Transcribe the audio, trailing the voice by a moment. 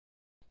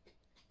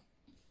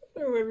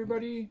Hello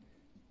everybody,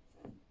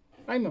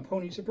 I'm a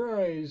Pony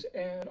Surprise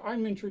and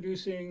I'm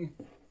introducing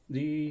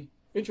the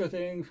intro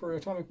thing for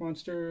Atomic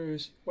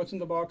Monsters. What's in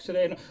the box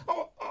today? And,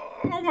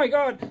 oh my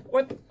god,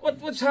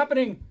 what's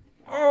happening?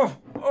 Oh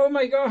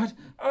my god,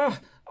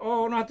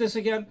 oh not this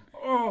again.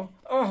 What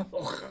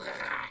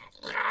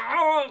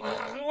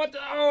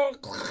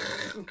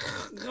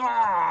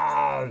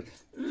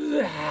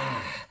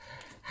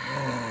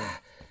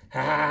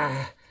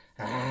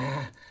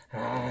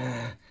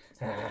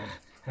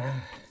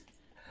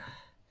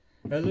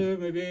Hello,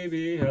 my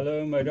baby.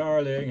 Hello, my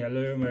darling.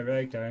 Hello, my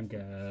ragtime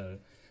gal.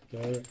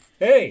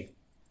 Hey,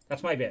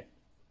 that's my bit.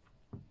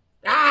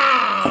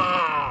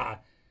 Hey,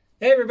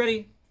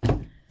 everybody.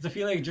 It's a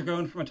Felix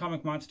Dragoon from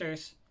Atomic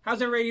Monsters.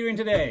 How's everybody doing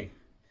today?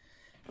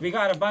 We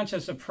got a bunch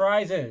of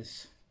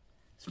surprises.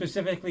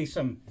 Specifically,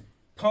 some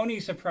pony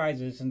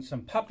surprises and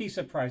some puppy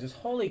surprises.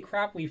 Holy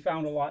crap, we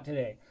found a lot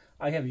today.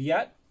 I have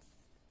yet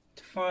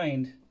to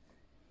find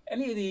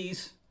any of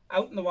these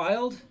out in the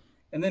wild.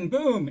 And then,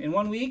 boom, in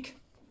 1 week,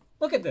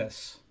 look at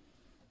this.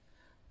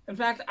 In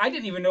fact, I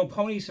didn't even know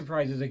pony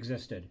surprises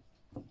existed.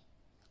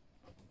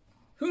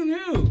 Who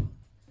knew?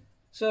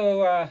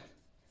 So,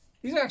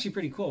 these are actually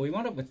pretty cool. We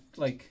wound up with,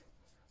 like,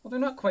 well, they're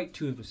not quite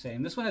two of the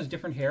same. This one has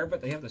different hair,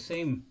 but they have the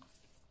same,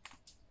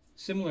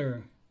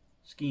 similar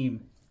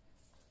scheme.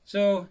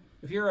 So,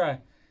 if you're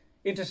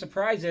into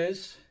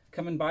surprises,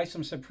 come and buy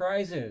some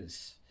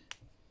surprises.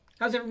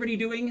 How's everybody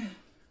doing?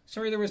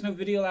 Sorry there was no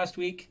video last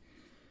week.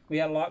 We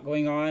had a lot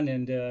going on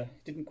and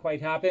didn't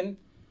quite happen.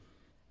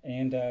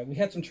 And we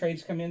had some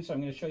trades come in, so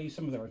I'm going to show you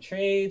some of our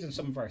trades and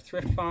some of our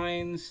thrift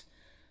finds.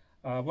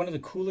 One of the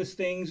coolest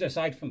things,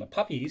 aside from the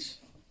puppies,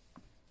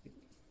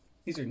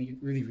 these are neat,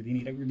 really, really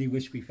neat. I really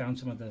wish we found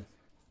some of the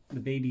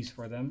babies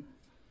for them,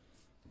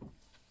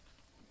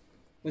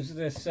 was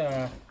this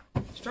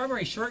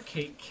strawberry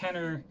shortcake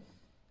Kenner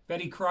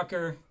Betty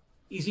Crocker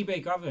Easy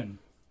Bake Oven.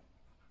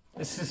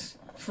 This is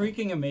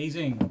freaking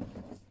amazing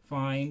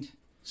find.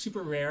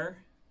 Super rare.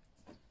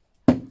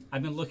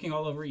 I've been looking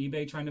all over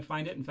eBay trying to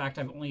find it. In fact,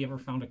 I've only ever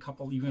found a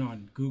couple even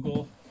on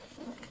Google.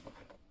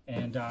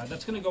 And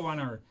that's going to go on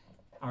our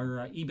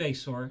eBay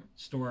store.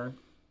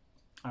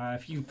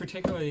 If you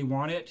particularly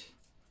want it,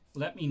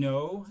 let me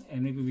know,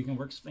 and maybe we can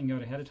work something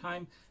out ahead of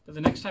time. But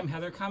the next time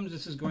Heather comes,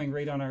 this is going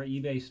right on our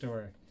eBay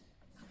store.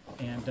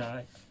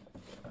 And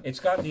it's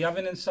got the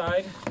oven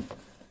inside.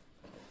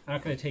 I'm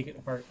not going to take it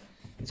apart.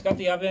 It's got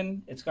the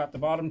oven, it's got the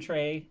bottom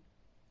tray,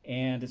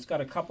 and it's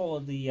got a couple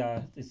of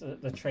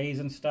the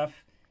trays and stuff.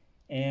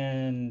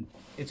 And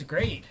it's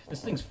great.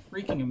 This thing's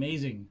freaking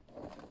amazing.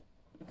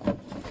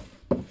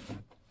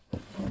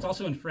 It's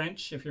also in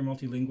French if you're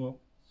multilingual,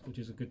 which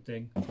is a good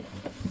thing.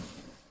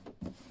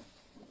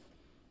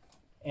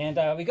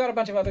 And we got a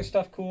bunch of other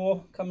stuff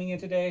cool coming in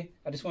today.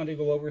 I just wanted to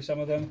go over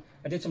some of them.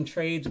 I did some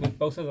trades with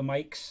both of the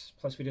mics,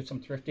 plus we did some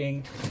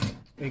thrifting.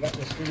 We got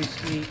this really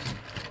sweet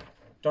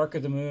Dark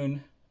of the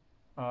Moon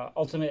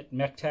Ultimate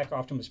Mech Tech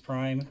Optimus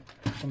Prime.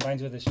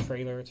 Combines with this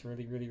trailer. It's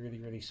really, really, really,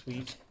 really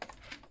sweet.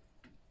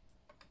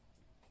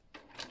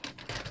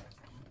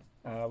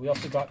 We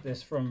also got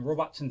this from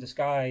Robots in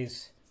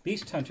Disguise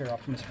Beast Hunter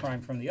Optimus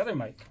Prime from the other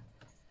mic,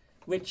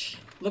 which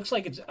looks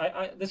like it's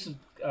this is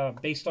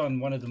based on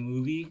one of the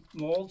movie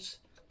molds,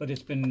 but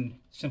it's been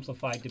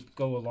simplified to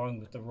go along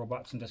with the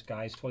Robots in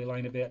Disguise toy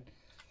line a bit.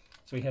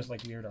 So he has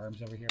like weird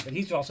arms over here, but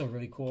he's also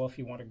really cool if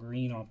you want a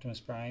green Optimus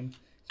Prime.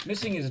 It's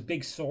missing his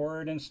big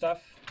sword and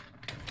stuff.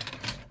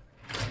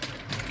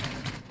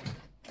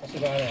 Also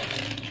got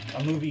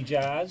a movie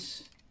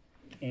Jazz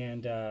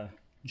and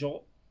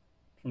Jolt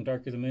from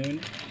Dark of the Moon.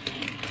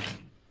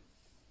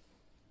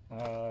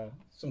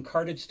 Some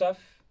carded stuff.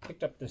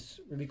 Picked up this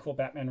really cool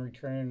Batman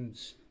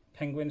Returns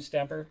Penguin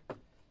stamper.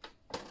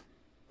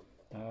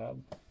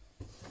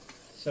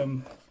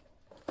 Some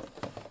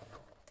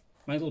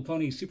My Little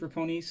Pony Super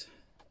Ponies.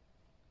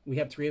 We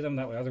had 3 of them.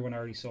 That other one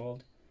already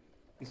sold.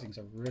 These things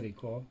are really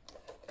cool.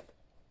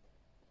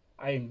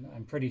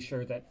 I'm pretty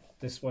sure that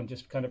this one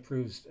just kind of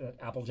proves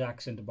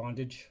Applejack's into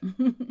bondage.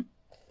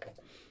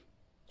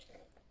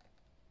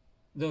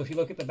 Though if you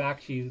look at the back,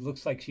 she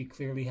looks like she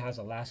clearly has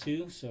a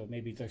lasso, so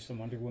maybe there's some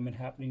Wonder Woman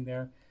happening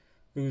there,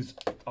 who's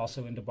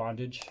also into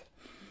bondage.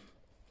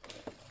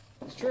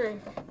 It's true.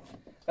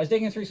 I was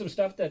digging through some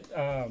stuff that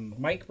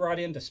Mike brought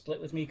in to split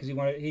with me because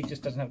he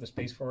just doesn't have the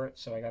space for it,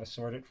 so I got to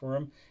sort it for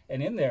him.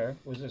 And in there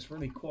was this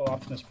really cool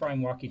Optimus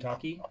Prime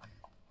walkie-talkie.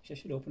 I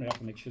should open it up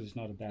and make sure there's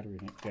not a battery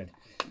in it. Good.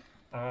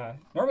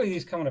 Normally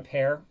these come in a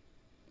pair,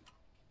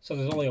 so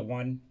there's only a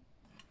one,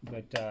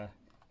 but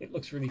it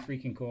looks really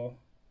freaking cool.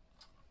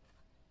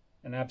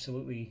 And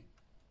absolutely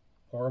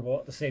horrible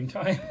at the same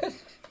time.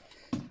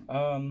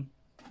 Got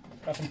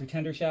some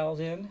Pretender shells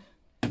in.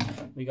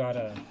 We got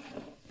a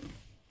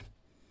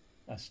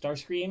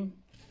Starscream,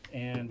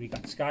 and we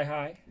got Sky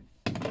High.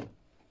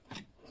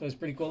 So it's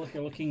pretty cool if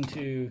you're looking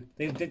to...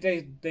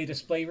 They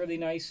display really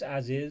nice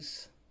as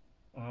is.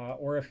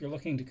 Or if you're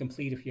looking to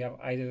complete, if you have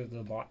either of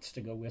the bots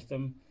to go with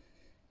them.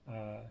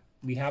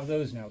 We have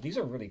those now. These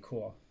are really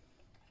cool.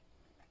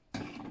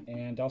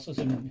 And also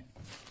some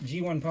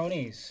G1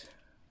 ponies.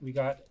 We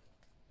got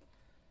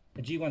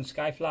a G1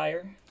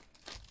 Skyflyer.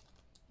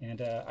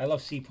 And I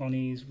love sea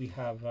ponies. We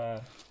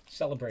have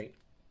Celebrate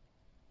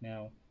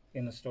now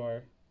in the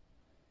store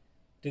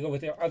to go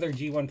with their other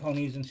G1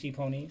 ponies and sea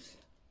ponies.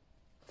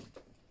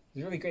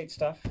 It's really great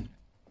stuff.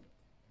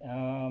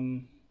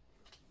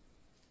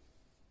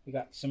 We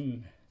got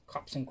some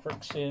Cops and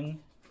Crooks in.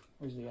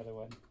 Where's the other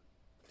one?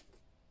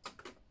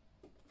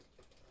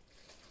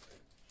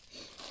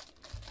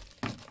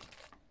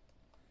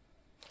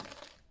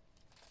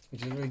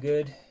 Which is really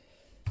good.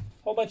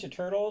 Whole bunch of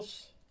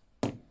turtles,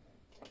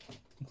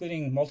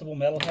 including multiple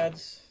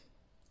metalheads.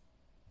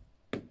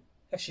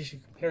 Actually, you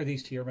should compare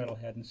these to your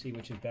metalhead and see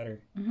which is better.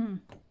 Mm-hmm.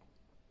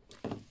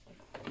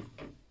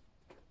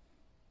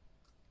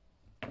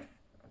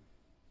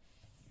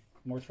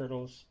 More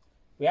turtles.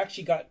 We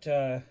actually got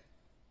two.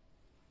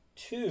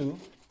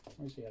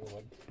 Where's the other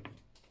one?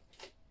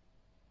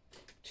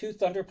 Two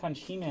Thunder Punch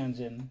He-Mans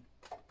in.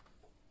 I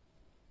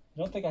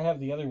don't think I have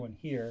the other one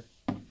here.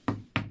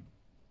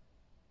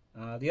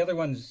 The other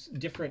one's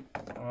different.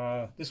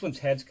 This one's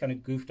head's kind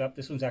of goofed up.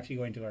 This one's actually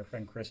going to our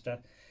friend Krista.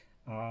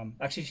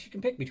 Actually, she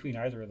can pick between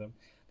either of them.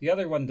 The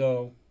other one,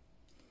 though,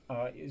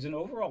 is in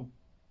overall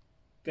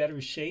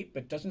better shape,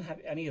 but doesn't have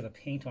any of the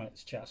paint on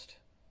its chest.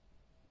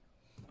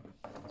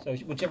 So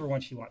whichever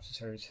one she wants is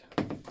hers.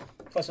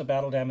 Plus a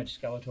battle damaged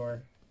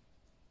Skeletor.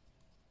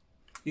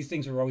 These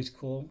things are always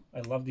cool. I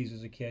loved these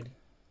as a kid.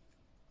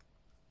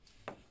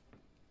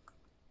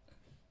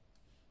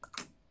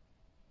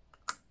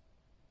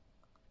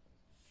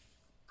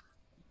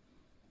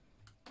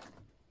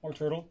 More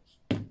turtles.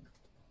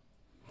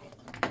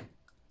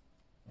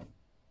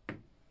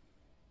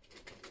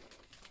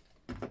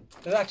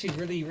 There's actually a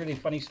really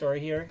funny story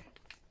here.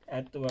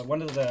 At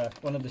one of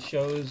the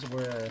shows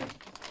where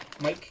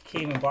Mike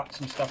came and bought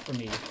some stuff for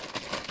me.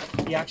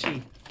 He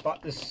actually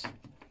bought this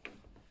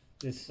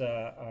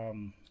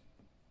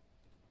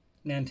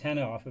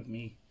Nantana off of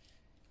me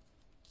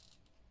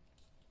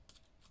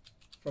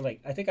for like,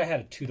 I think I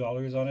had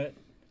 $2 on it,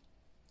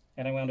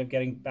 and I wound up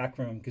getting back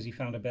from him because he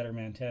found a better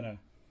Nantana.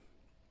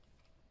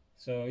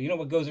 So you know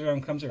what goes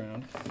around comes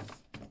around,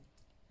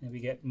 and we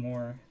get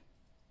more.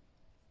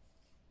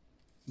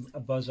 A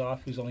Buzz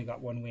Off who's only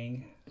got one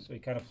wing, so he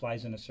kind of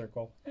flies in a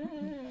circle.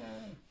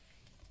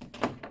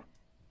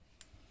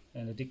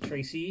 And a Dick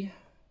Tracy.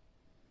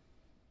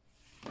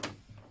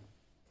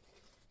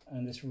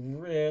 And this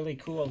really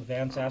cool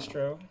Advance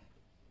Astro.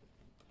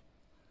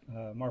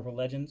 Marvel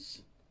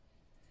Legends.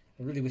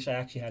 I really wish I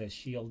actually had his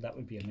shield. That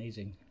would be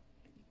amazing.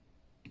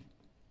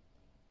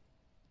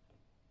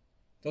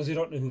 Those who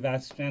don't know who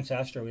Advance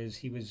Astro is,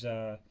 he was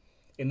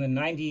in the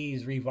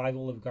 90s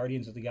revival of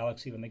Guardians of the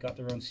Galaxy when they got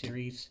their own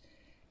series.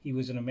 He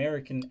was an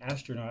American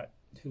astronaut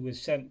who was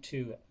sent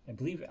to, I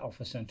believe,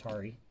 Alpha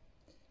Centauri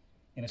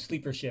in a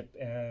sleeper ship,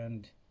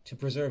 and to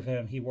preserve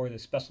him, he wore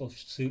this special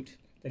suit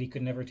that he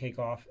could never take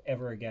off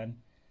ever again.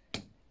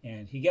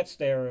 And he gets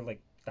there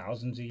like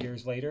thousands of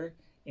years later,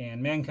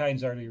 and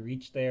mankind's already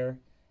reached there,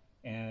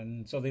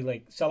 and so they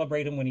like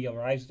celebrate him when he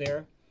arrives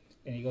there,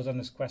 and he goes on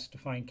this quest to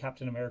find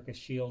Captain America's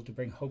shield to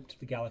bring hope to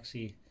the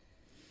galaxy.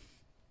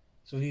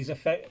 So he's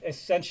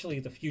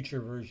essentially the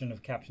future version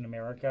of Captain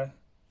America.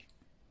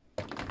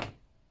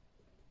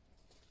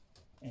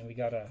 And we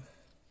got a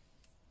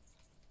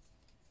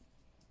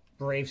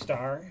Brave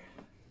Star.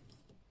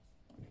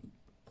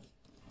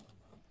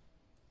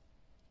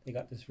 They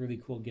got this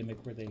really cool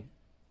gimmick where it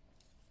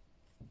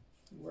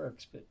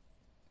works, but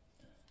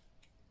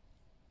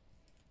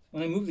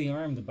when I move the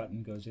arm, the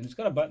button goes in. It's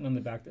got a button on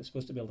the back that's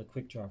supposed to be able to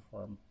quick draw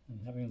for him.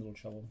 I'm having a little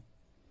trouble.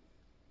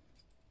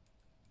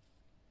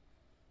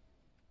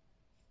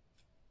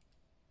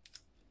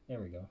 There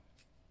we go.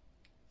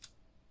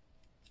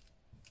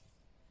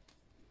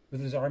 With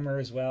his armor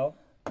as well.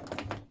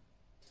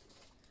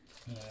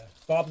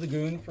 Bob the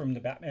Goon from the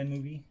Batman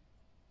movie.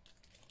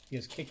 He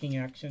has kicking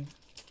action.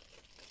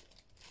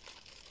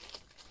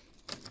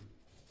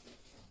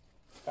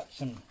 Got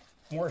some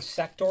more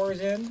Sectors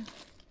in.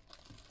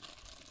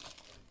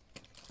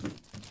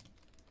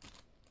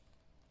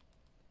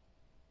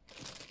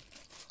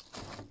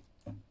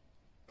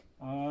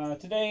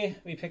 Today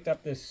we picked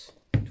up this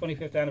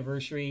 25th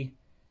anniversary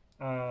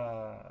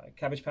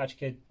Cabbage Patch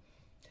Kid.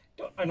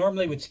 I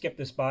normally would skip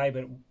this by,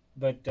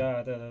 but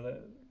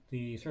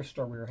the thrift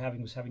store we were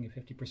having was having a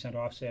 50%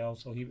 off sale,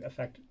 so he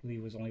effectively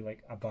was only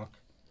like $1.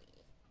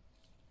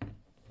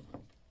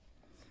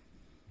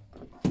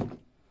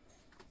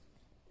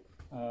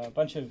 A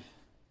bunch of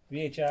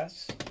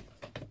VHS.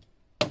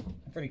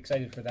 I'm pretty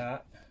excited for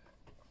that.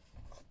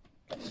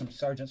 Got some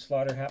Sergeant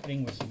Slaughter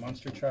happening with some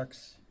monster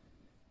trucks.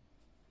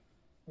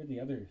 Where'd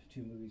the other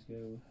two movies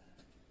go?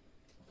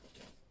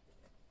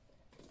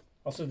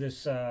 Also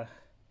this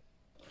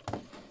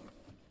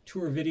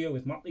tour video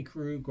with Motley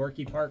Crue,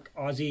 Gorky Park,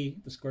 Ozzy,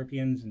 the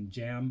Scorpions, and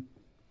Jam.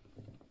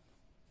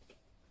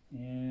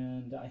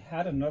 And I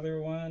had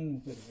another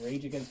one with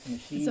Rage Against the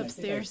Machine. It's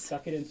upstairs. I think I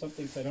stuck it in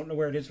something, so I don't know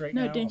where it is right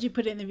now. No, didn't you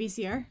put it in the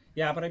VCR?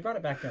 Yeah, but I brought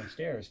it back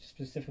downstairs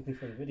specifically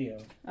for the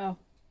video. Oh.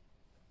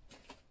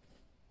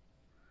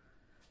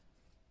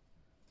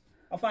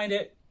 I'll find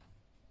it.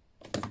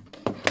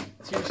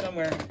 It's here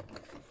somewhere.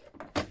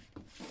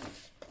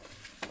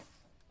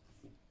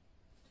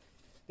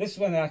 This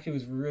one actually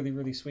was really,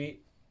 really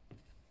sweet.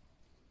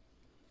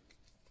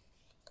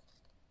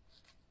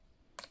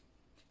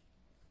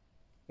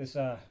 This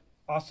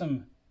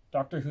awesome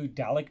Doctor Who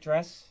Dalek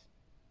dress.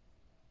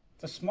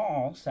 It's a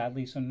small,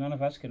 sadly, so none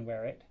of us can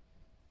wear it.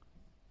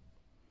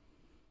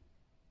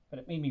 But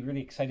it made me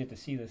really excited to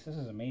see this. This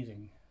is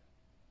amazing.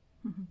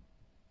 Mm-hmm.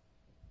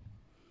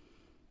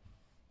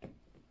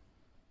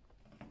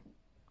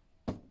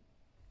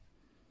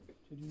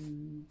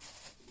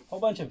 Whole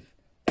bunch of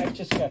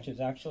extra sketches,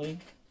 actually.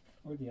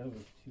 Where'd the other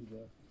two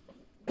go?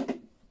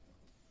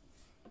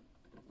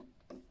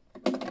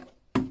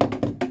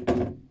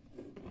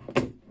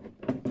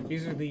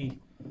 These are the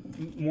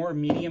more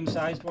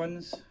medium-sized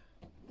ones.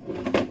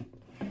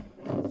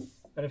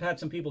 But I've had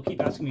some people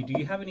keep asking me, do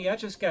you have any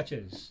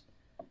Etch-a-Sketches?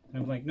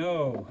 And I'm like,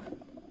 no.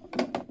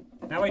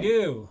 Now I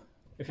do.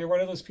 If you're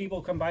one of those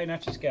people, come buy an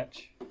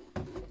Etch-a-Sketch.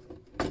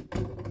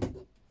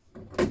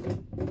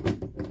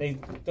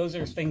 Those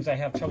are things I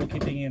have trouble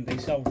keeping in. They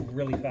sell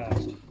really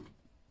fast.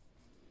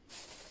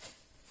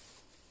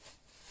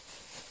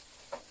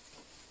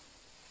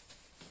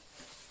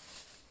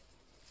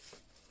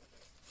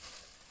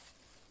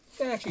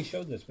 I actually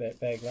showed this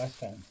bag last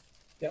time.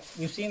 Yep,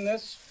 you've seen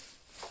this.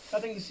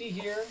 Nothing to see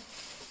here.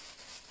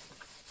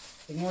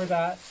 Ignore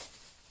that.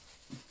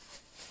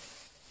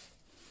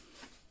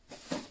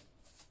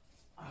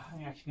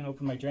 I'm actually going to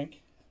open my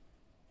drink.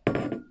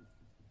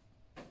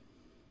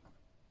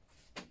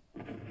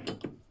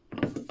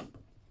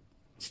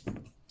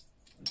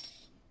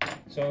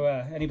 So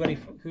anybody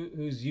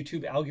whose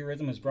YouTube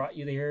algorithm has brought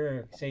you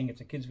there saying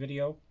it's a kid's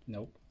video?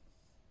 Nope.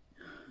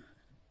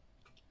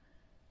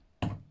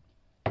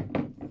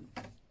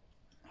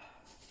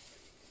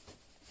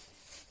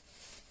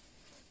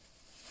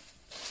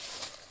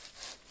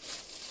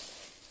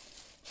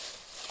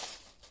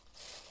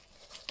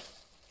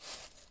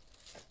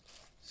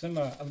 Some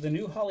of the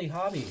new Holly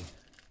Hobby.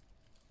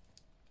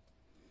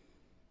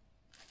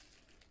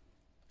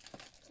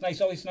 It's nice,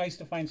 always nice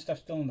to find stuff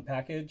still in the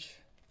package.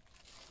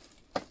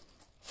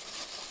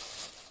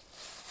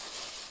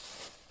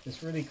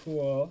 It's really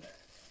cool.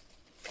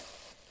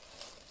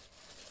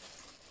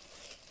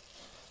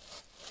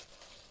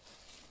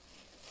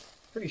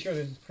 Pretty sure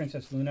this is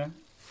Princess Luna.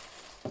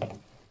 I am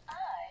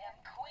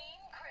Queen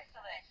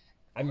Chrysalis.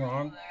 I'm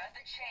wrong. Ruler of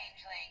the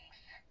changelings.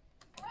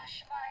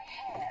 Brush my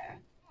hair,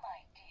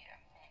 my dear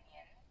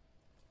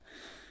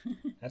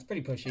minion. That's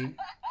pretty pushy.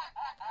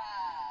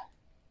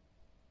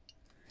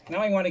 Now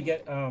I want to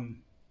get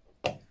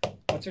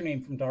what's her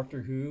name from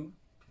Doctor Who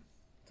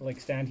to like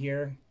stand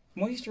here.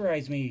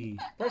 Moisturize me,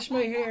 brush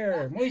my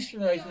hair,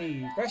 moisturize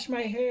me, brush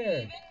my hair.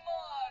 Even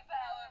more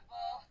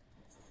powerful.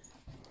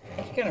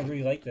 I kind of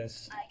really like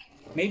this.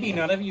 Maybe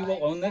none of you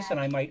will own this, and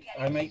I might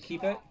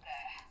keep it.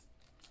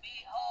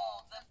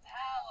 Behold the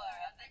power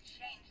of the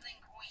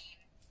changeling queen.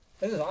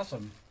 This is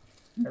awesome.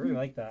 I really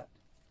like that.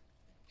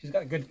 She's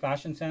got a good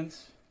fashion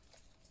sense.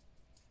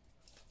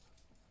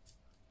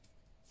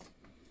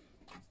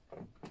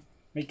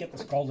 May get the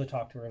skull to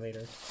talk to her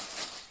later.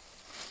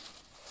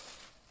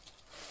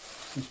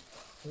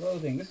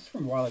 Clothing. This is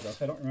from a while ago,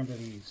 so I don't remember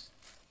these.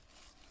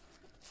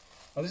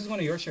 Oh, this is one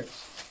of your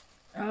shirts.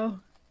 Oh.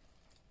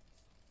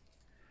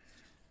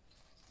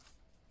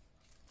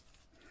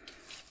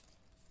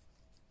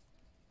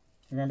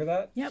 Remember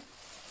that? Yep.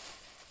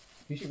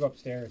 You should go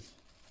upstairs.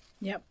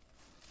 Yep.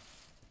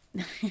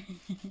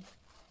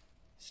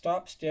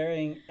 Stop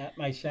staring at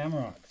my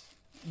shamrocks.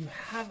 You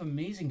have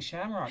amazing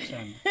shamrocks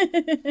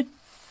then.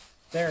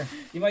 They're,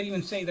 you might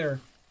even say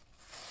they're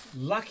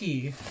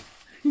lucky.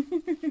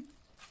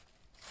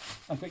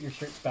 I'll put your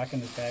shirts back in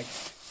this bag.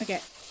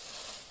 Okay.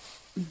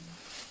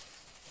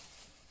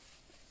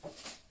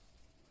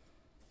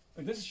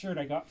 But this is a shirt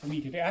I got for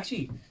me today.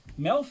 Actually,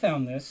 Mel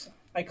found this.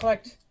 I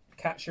collect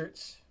cat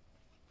shirts.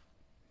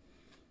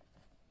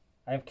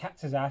 I have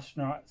cats as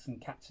astronauts and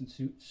cats in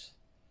suits.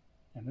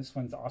 And this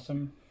one's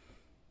awesome.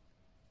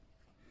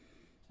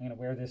 I'm going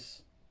to wear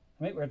this.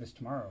 I might wear this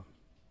tomorrow.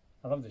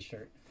 I love this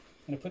shirt.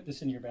 I'm going to put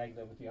this in your bag,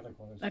 though, with the other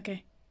clothes.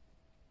 Okay.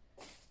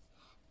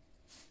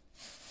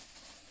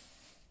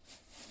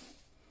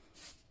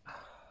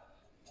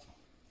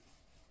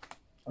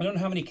 I don't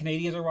know how many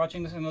Canadians are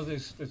watching this. I know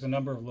there's a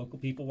number of local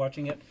people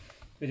watching it.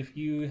 But if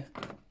you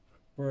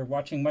were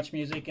watching Much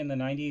Music in the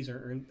 90s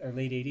or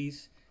late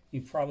 80s,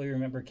 you probably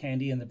remember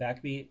Candy and the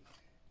Backbeat.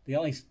 The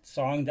only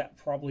song that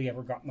probably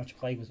ever got much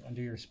play was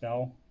Under Your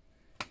Spell.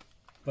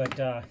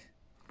 But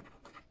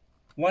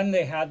one,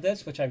 they had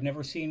this, which I've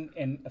never seen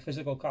in a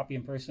physical copy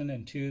in person.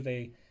 And two,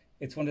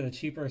 it's one of the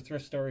cheaper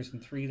thrift stores.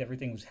 And three,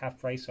 everything was half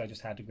price, so I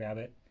just had to grab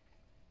it.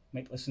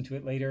 Might listen to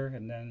it later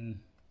and then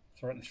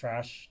throw it in the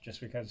trash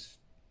just because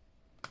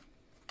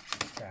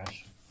it's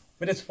trash.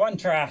 But it's fun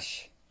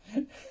trash.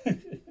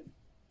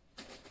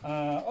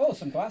 Oh,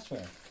 some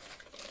glassware.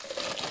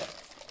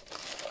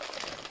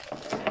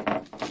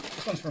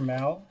 This one's for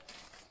Mal.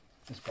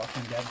 This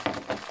Walking Dead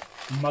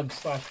mug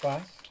 /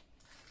 glass.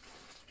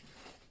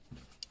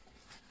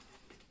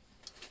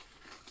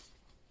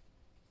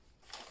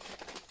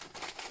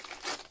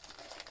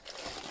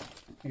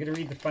 I'm going to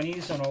read the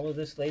funnies on all of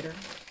this later.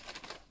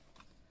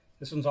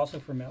 This one's also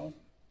for Mel.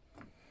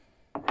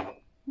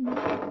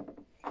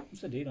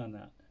 What's the date on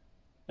that?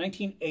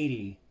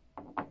 1980.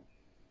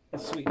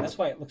 That's sweet. That's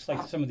why it looks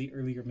like some of the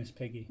earlier Miss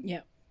Piggy.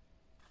 Yep.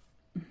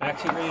 I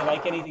actually really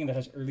like anything that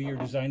has earlier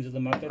designs of the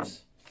Muppets.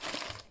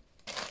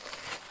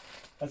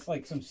 That's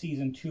like some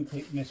season 2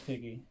 Miss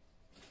Piggy.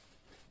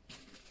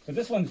 But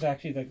this one's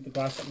actually the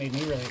glass that made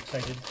me really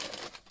excited.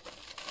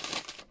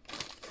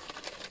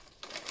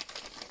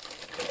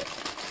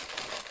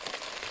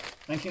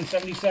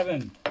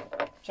 $1977.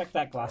 Check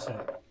that glass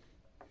out.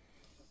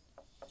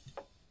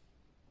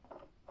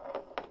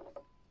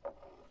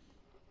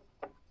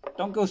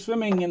 Don't go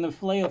swimming in the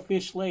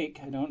Filet-O-Fish lake.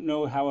 I don't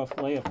know how a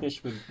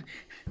Filet-O-Fish would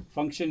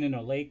function in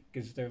a lake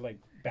because they're like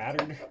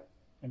battered.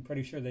 I'm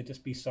pretty sure they'd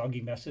just be soggy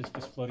messes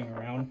just floating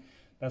around.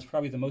 That's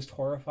probably the most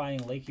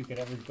horrifying lake you could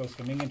ever go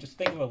swimming in. Just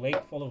think of a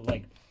lake full of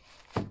like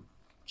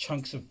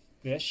chunks of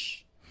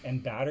fish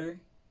and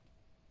batter.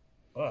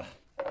 Ugh.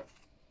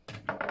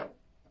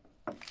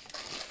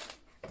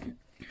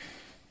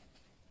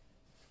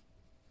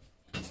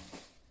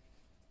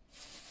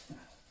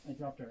 I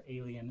dropped our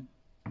alien.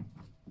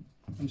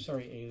 I'm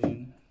sorry,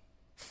 alien.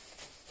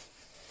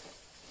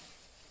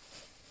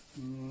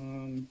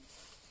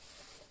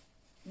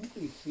 I think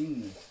we've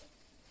seen this.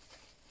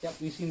 Yep,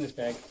 we've seen this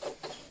bag.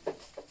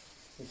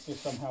 It's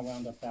just somehow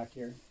wound up back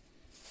here.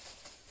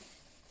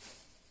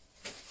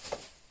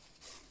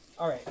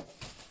 Alright.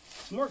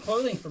 Some more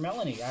clothing for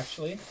Melanie,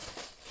 actually.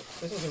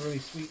 This is a really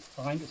sweet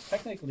find. It's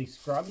technically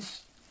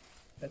scrubs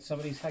that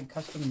somebody's had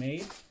custom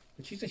made.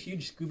 But she's a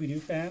huge Scooby-Doo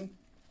fan.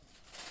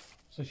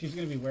 So she's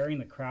going to be wearing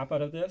the crap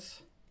out of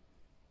this.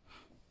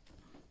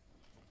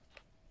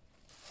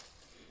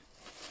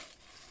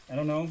 I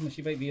don't know,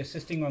 she might be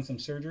assisting on some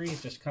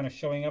surgeries, just kind of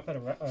showing up at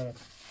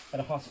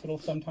a hospital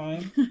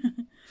sometime.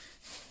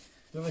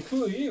 They're like,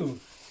 who are you?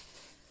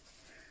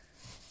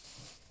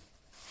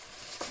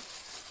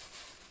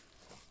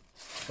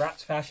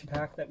 Bratz fashion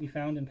pack that we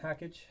found in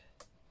package.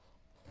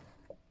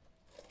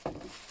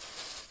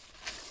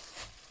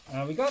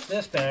 We got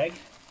this bag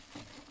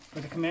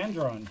with a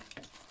Commandron.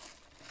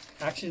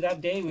 Actually,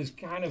 that day was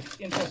kind of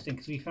interesting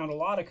because we found a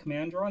lot of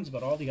Commandrons,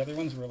 but all the other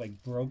ones were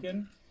like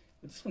broken.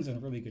 But this one's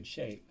in really good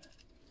shape.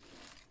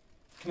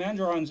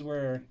 Commandrons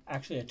were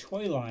actually a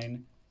toy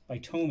line by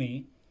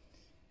Tomy,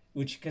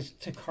 which, because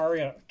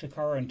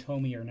Takara and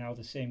Tomy are now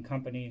the same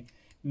company,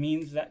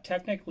 means that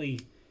technically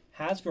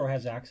Hasbro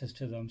has access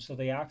to them, so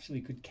they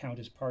actually could count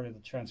as part of the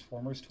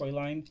Transformers toy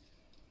line.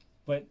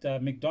 But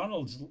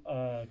McDonald's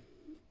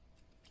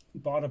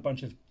bought a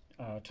bunch of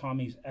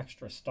Tommy's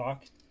extra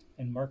stock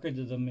and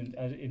marketed them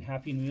in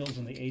Happy Meals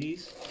in the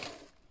 80s.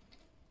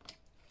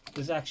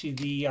 This is actually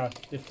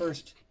the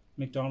first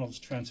McDonald's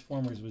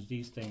Transformers was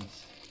these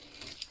things.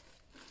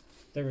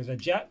 There was a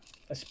jet,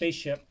 a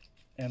spaceship,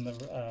 and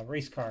the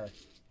race car.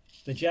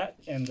 The jet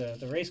and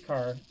the race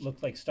car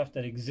looked like stuff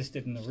that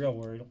existed in the real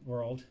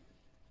world,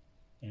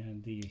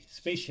 and the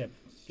spaceship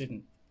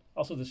didn't.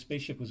 Also, the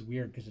spaceship was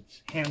weird because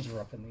its hands were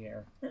up in the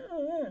air.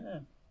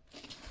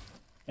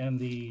 And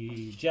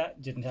the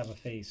jet didn't have a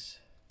face.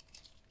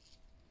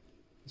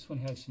 This one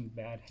has some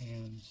bad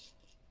hands.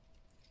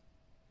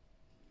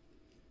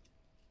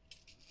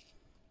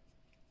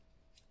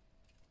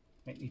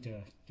 Might need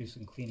to do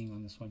some cleaning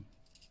on this one.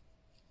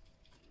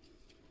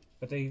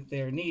 But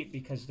they're neat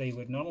because they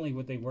would not only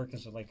would they work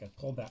as like a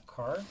pullback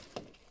car,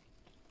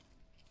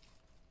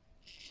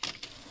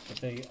 but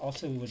they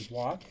also would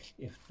walk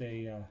if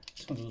they.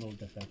 This one's a little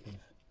defective,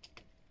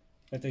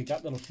 but they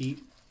got little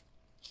feet.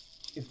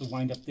 If the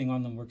wind-up thing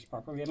on them works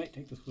properly, I might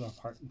take this one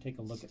apart and take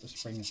a look at the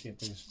spring and see if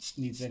there's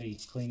needs any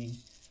cleaning.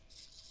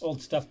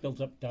 Old stuff builds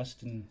up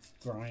dust and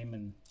grime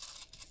and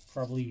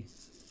probably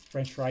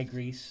French fry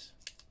grease.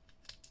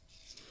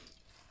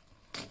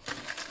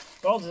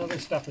 All this other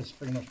stuff is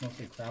pretty much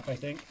mostly crap, I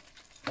think.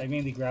 I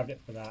mainly grabbed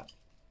it for that.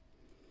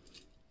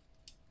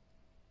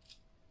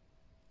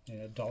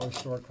 Yeah, dollar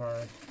store car.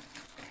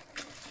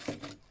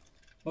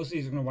 Most of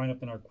these are going to wind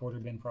up in our quarter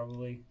bin,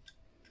 probably.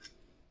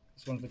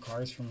 It's one of the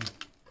cars from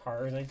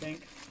Cars, I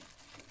think.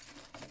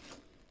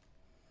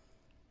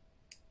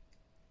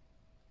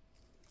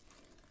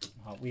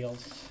 Hot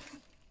Wheels.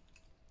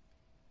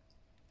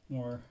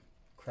 More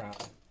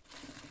crap.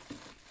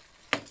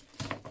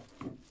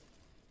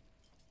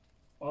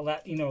 Well,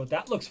 that, you know,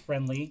 that looks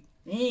friendly.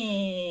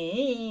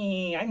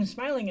 I'm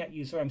smiling at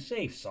you, so I'm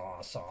safe. Saw,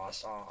 saw,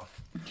 saw.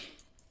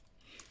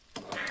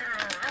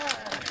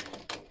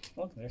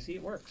 Look, there, see,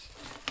 it works.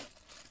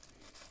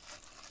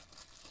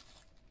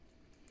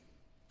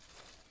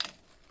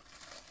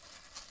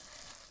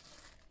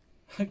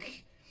 That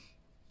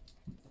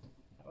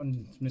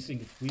one's missing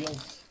its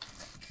wheels.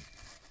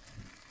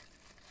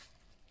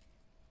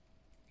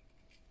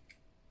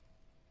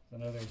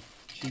 Another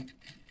cheap,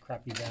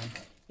 crappy van.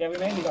 Yeah, we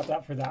mainly got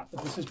that for that,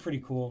 but this is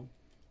pretty cool.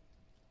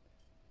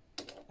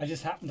 I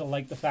just happen to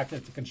like the fact that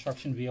it's a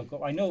construction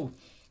vehicle. I know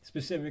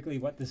specifically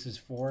what this is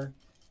for,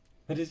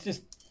 but it's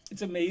just,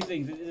 it's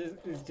amazing.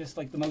 It's just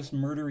like the most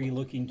murdery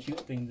looking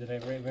cute thing that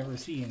I've ever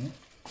seen.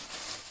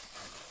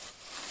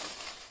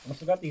 I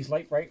also got these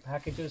Light Bright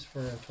packages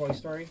for Toy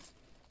Story.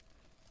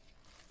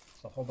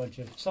 It's a whole bunch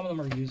of, some of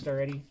them are used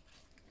already.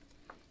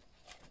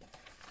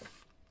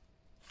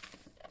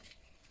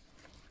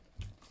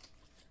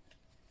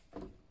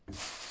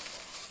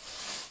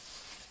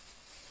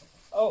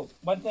 Oh,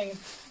 one thing.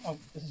 Oh,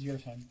 this is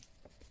yours, hon.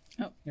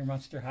 Oh. Your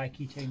Monster High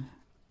keychain.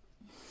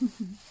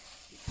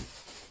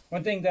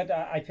 One thing that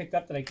I picked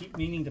up that I keep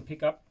meaning to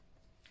pick up,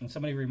 and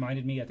somebody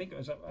reminded me, I think it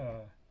was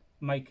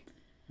Mike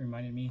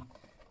reminded me,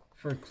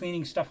 for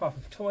cleaning stuff off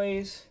of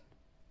toys,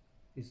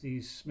 is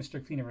these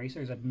Mr. Clean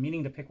erasers. I've been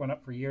meaning to pick one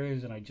up for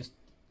years, and I just,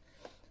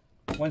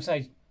 once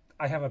I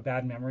have a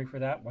bad memory for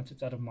that. Once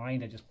it's out of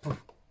mind, I just,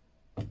 poof,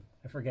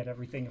 I forget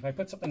everything. If I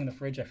put something in the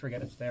fridge, I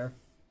forget it's there.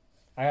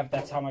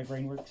 That's how my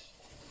brain works.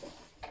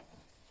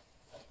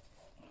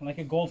 Like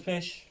a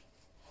goldfish,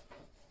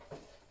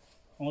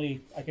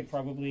 only I could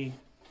probably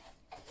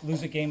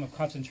lose a game of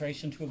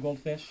concentration to a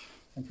goldfish,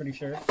 I'm pretty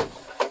sure.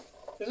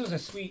 This was a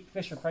sweet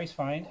Fisher Price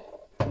find.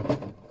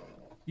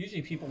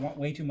 Usually people want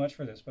way too much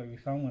for this, but we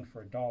found one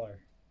for $1.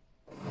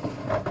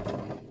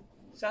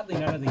 Sadly,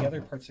 none of the other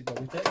parts that go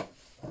with it.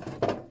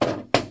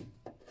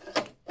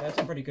 That's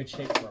in pretty good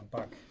shape for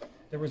 $1.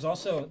 There was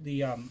also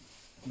the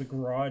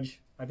garage.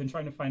 I've been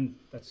trying to find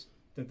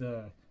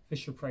the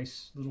Fisher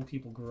Price Little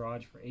People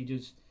garage for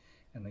ages,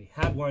 and they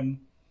had one,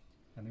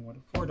 and they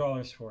wanted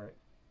 $4 for it.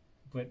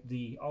 But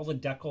all the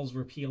decals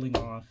were peeling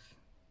off,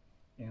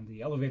 and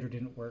the elevator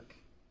didn't work,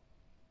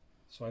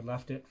 so I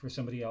left it for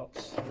somebody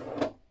else,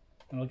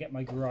 and I'll get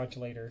my garage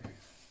later.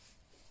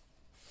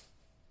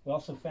 We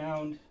also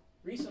found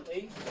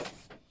recently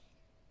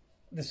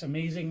this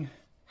amazing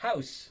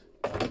house,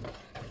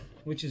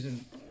 which is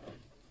in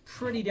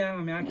pretty damn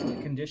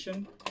immaculate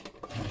condition.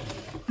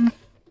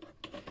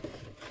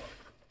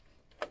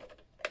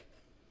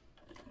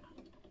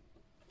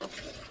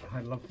 I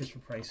love Fisher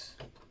Price.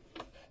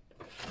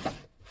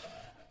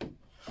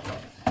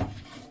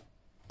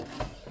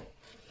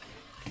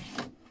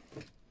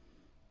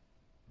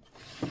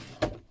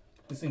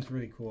 This thing's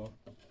really cool.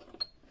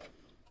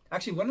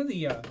 Actually, one of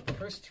the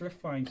first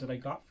thrift finds that I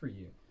got for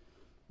you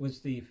was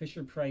the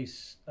Fisher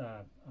Price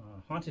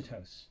haunted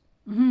house.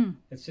 Mm-hmm.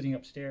 It's sitting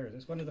upstairs.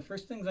 It's one of the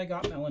first things I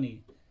got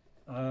Melanie.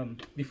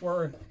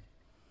 Before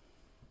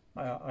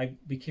I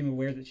became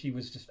aware that she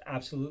was just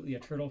absolutely a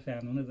turtle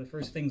fan, one of the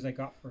first things I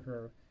got for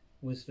her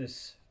was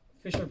this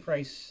Fisher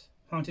Price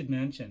Haunted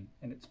Mansion,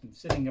 and it's been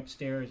sitting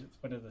upstairs.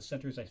 It's one of the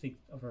centers, I think,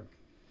 of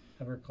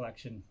her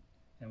collection,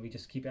 and we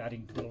just keep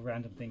adding little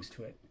random things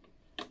to it.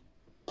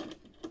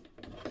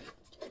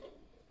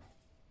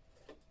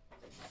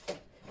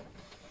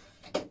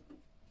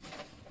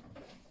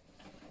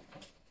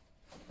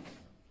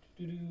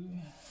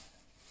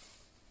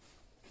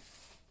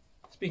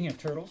 Speaking of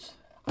turtles,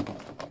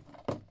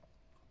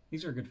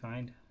 these are a good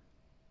find.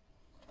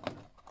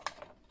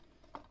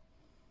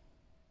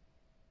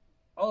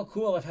 Oh,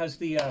 cool! It has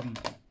the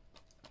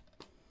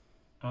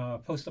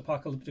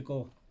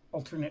post-apocalyptical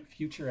alternate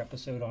future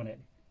episode on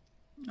it.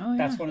 Oh, yeah.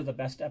 That's one of the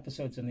best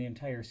episodes in the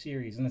entire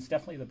series, and it's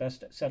definitely the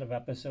best set of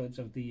episodes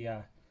of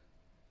the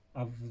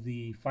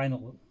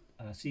final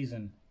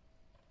season.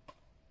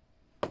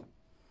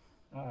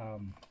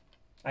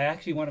 I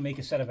actually want to make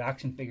a set of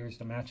action figures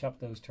to match up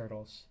those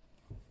turtles.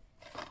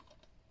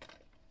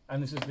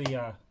 And this is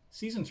the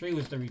season 3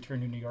 was the Return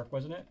to New York,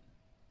 wasn't it?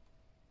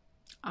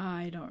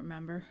 I don't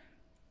remember.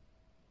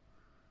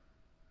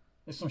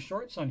 There's some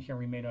shorts on here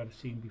we may not have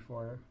seen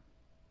before.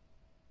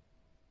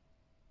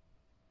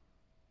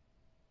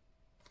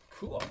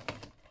 Cool.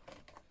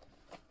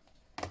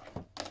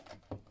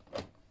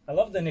 I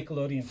love the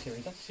Nickelodeon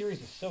series. That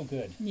series is so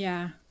good.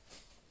 Yeah.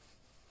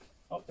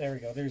 Oh, there we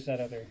go. There's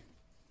that other.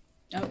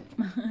 Oh.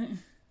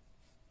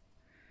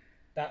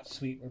 That's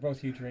sweet. We're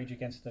both huge Rage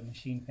Against the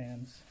Machine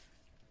fans.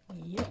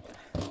 Yep.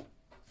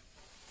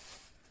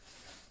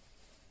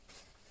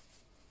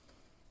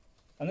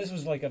 And this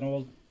was like an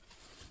old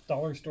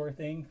dollar store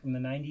thing from the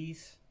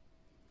 90s.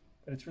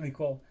 But it's really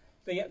cool.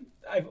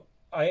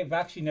 I've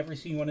actually never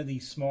seen one of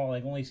these small.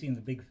 I've only seen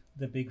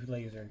the big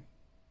laser.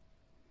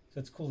 So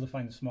it's cool to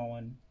find the small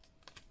one.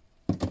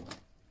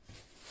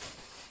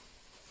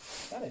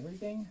 Got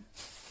everything.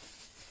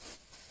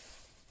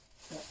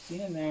 Got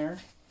seen in there.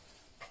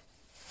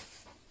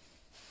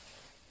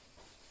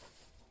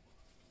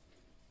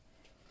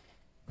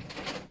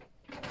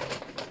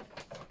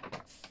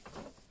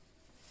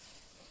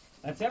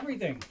 That's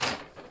everything.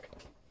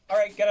 All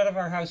right, get out of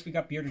our house. We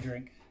got beer to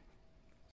drink.